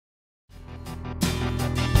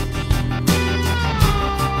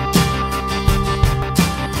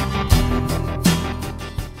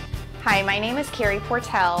my name is Carey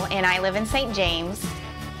Portell and I live in St. James,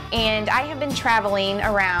 and I have been traveling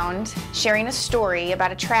around sharing a story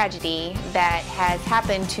about a tragedy that has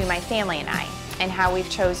happened to my family and I, and how we've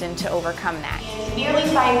chosen to overcome that. And nearly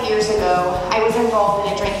 5 years ago, I was involved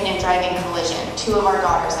in a drinking and driving collision, two of our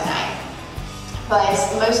daughters and I. But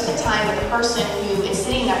most of the time, the person who is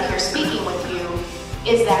sitting up here speaking with you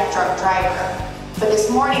is that drunk driver. But this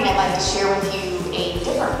morning, I'd like to share with you a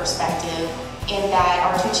different perspective in that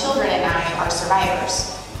our two children and I are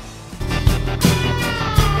survivors.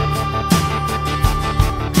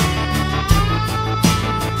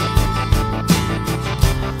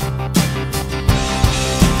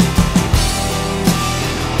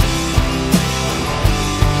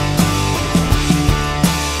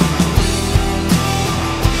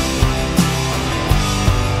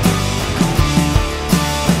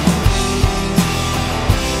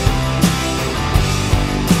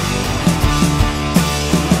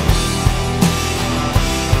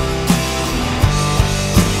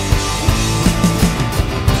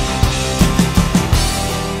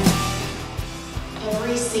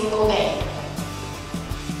 Every single day,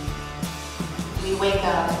 we wake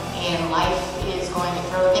up and life is going to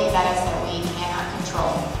throw things at us that we cannot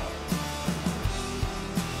control.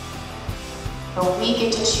 But we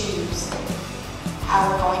get to choose how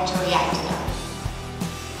we're going to react to them.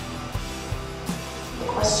 The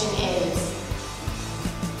question is,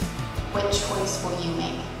 what choice will you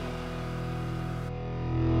make?